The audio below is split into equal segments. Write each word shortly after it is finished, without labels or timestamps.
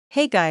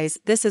Hey guys,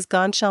 this is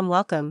Gansham.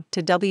 Welcome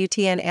to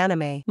WTN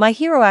Anime. My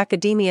Hero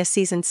Academia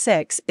Season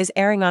 6 is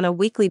airing on a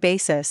weekly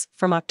basis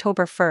from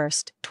October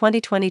 1st,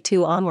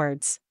 2022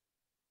 onwards.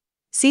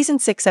 Season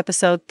 6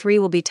 Episode 3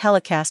 will be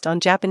telecast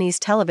on Japanese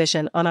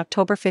television on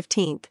October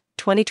 15th,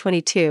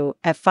 2022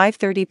 at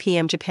 5:30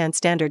 p.m. Japan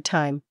Standard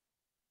Time.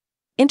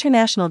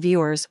 International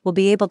viewers will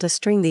be able to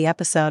stream the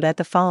episode at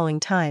the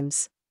following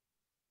times: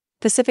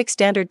 Pacific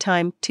Standard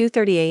Time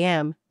 2:30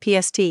 a.m.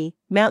 PST,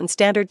 Mountain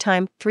Standard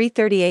Time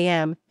 3:30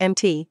 a.m.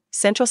 MT,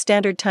 Central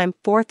Standard Time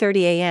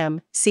 4:30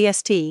 a.m.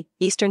 CST,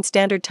 Eastern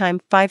Standard Time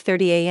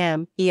 5:30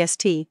 a.m.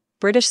 EST,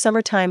 British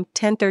Summer Time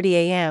 10:30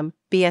 a.m.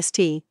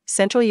 BST,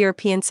 Central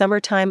European Summer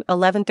Time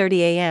 11:30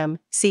 a.m.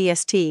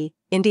 CEST,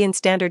 Indian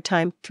Standard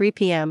Time 3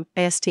 p.m.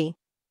 AST.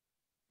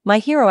 My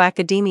Hero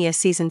Academia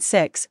Season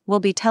 6 will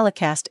be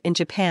telecast in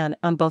Japan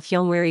on both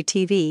Yomiuri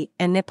TV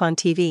and Nippon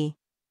TV.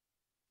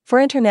 For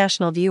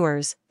international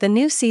viewers, the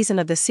new season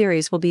of the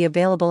series will be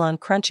available on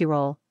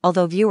Crunchyroll,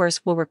 although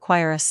viewers will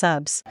require a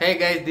subs. Hey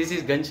guys, this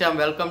is Gansham.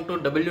 Welcome to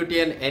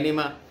WTN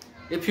Anima.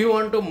 If you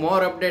want to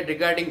more update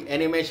regarding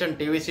animation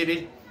TV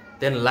series,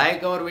 then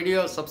like our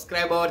video,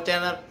 subscribe our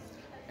channel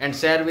and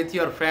share with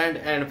your friend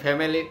and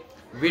family.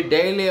 We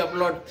daily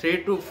upload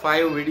 3 to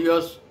 5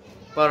 videos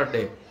per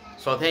day.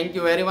 So thank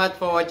you very much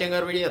for watching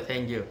our video.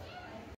 Thank you.